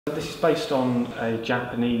This is based on a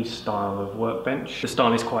Japanese style of workbench. The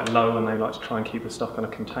style is quite low and they like to try and keep the stuff kind of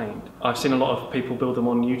contained. I've seen a lot of people build them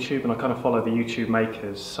on YouTube and I kind of follow the YouTube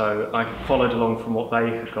makers, so I followed along from what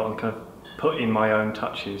they had got and kind of put in my own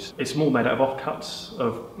touches. It's more made out of offcuts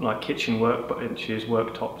of like kitchen workbenches,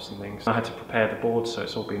 worktops and things. I had to prepare the board, so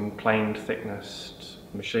it's all been planed, thickness,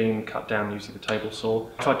 machine, cut down using the table saw.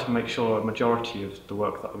 I tried to make sure a majority of the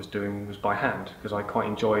work that I was doing was by hand, because I quite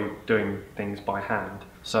enjoy doing things by hand.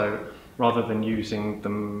 So rather than using the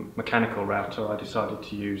mechanical router, I decided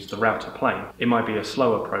to use the router plane. It might be a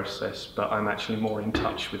slower process, but I'm actually more in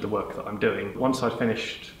touch with the work that I'm doing. Once I'd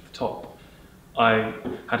finished the top, I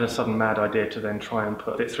had a sudden mad idea to then try and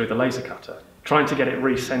put it through the laser cutter. Trying to get it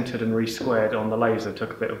re-centered and re-squared on the laser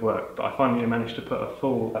took a bit of work, but I finally managed to put a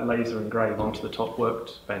full laser engrave onto the top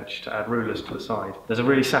workbench to add rulers to the side. There's a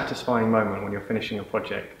really satisfying moment when you're finishing a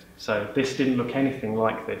project. So this didn't look anything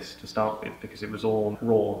like this to start with because it was all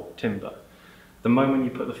raw timber. The moment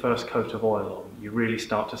you put the first coat of oil on, you really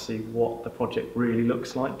start to see what the project really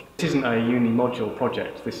looks like. This isn't a uni-module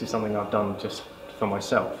project, this is something I've done just for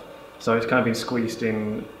myself. So it's kind of been squeezed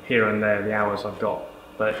in here and there the hours I've got.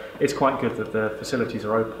 But it's quite good that the facilities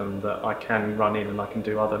are open, that I can run in and I can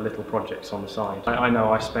do other little projects on the side. I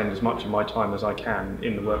know I spend as much of my time as I can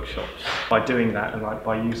in the workshops. By doing that and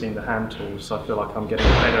by using the hand tools, I feel like I'm getting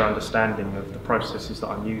a better understanding of the processes that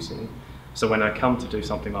I'm using. So when I come to do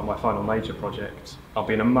something like my final major project, I'll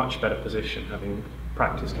be in a much better position having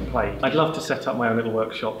practiced and played. I'd love to set up my own little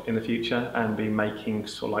workshop in the future and be making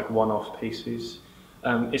sort of like one-off pieces.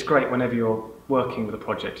 It's great whenever you're working with a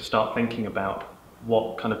project to start thinking about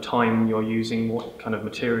what kind of time you're using, what kind of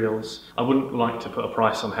materials. I wouldn't like to put a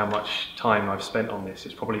price on how much time I've spent on this.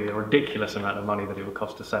 It's probably a ridiculous amount of money that it would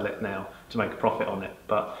cost to sell it now to make a profit on it.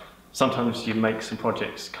 But sometimes you make some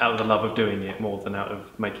projects out of the love of doing it more than out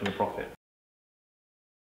of making a profit.